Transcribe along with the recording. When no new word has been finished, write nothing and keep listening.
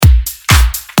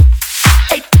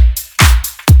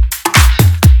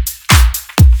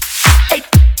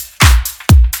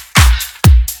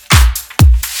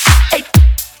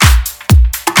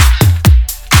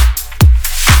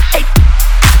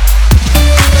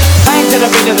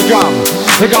beat of the drum.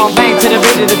 We gon' bang to the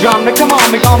beat of the drum. Now come on,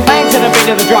 we gon' bang to the beat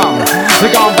of the drum. We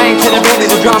gon' bang to the beat of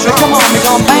the drum. Now come on, we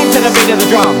gon' bang to the beat of the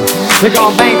drum. We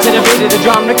gon' bang to the beat of the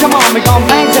drum. Now come on, we gon'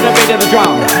 bang to the beat of the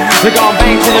drum. We gon'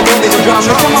 bang to the beat of the drum.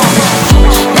 Now come on.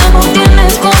 Ya no tiene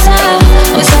excusa,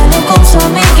 hoy salió con su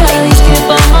amiga, dice que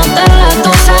pa' matar la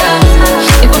tusa.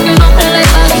 Y porque un hombre le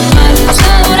paga mal,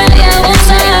 abusadora y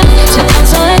abusa. Se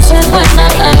cansó de ser buena,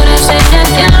 ahora es ella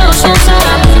quien los usa.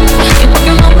 Y porque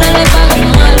un hombre le paga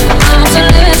mal, no se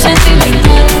le ve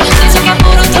sentimental. Dice que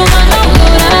por otro mano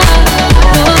dura,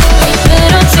 no.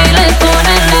 Pero si le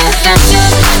ponen la canción,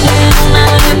 le da una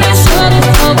depresión.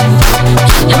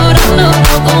 Llorando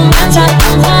no comienza a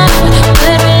tomar,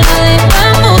 pero la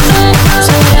dejamos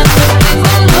se ve porque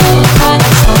con los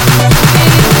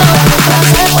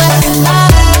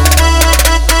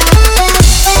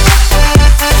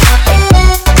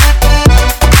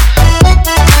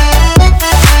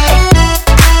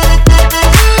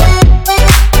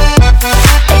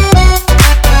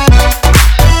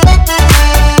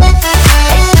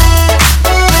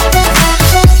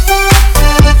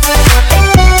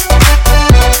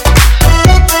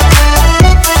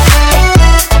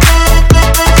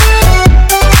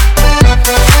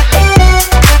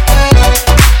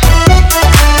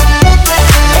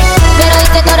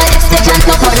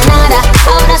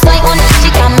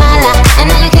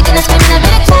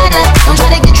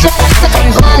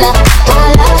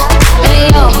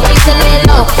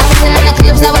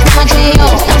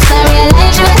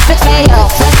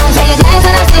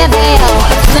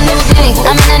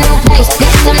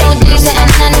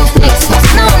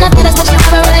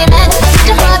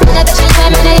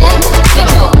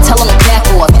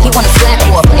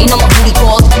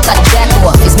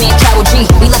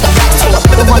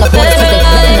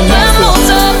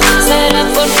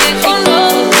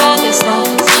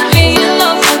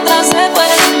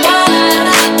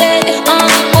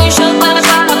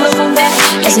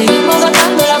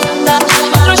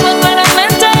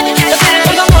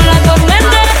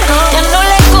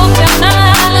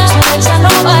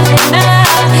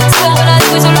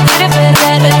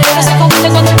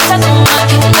cuando empieza a tomar,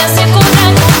 ella se cura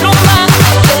con rumba.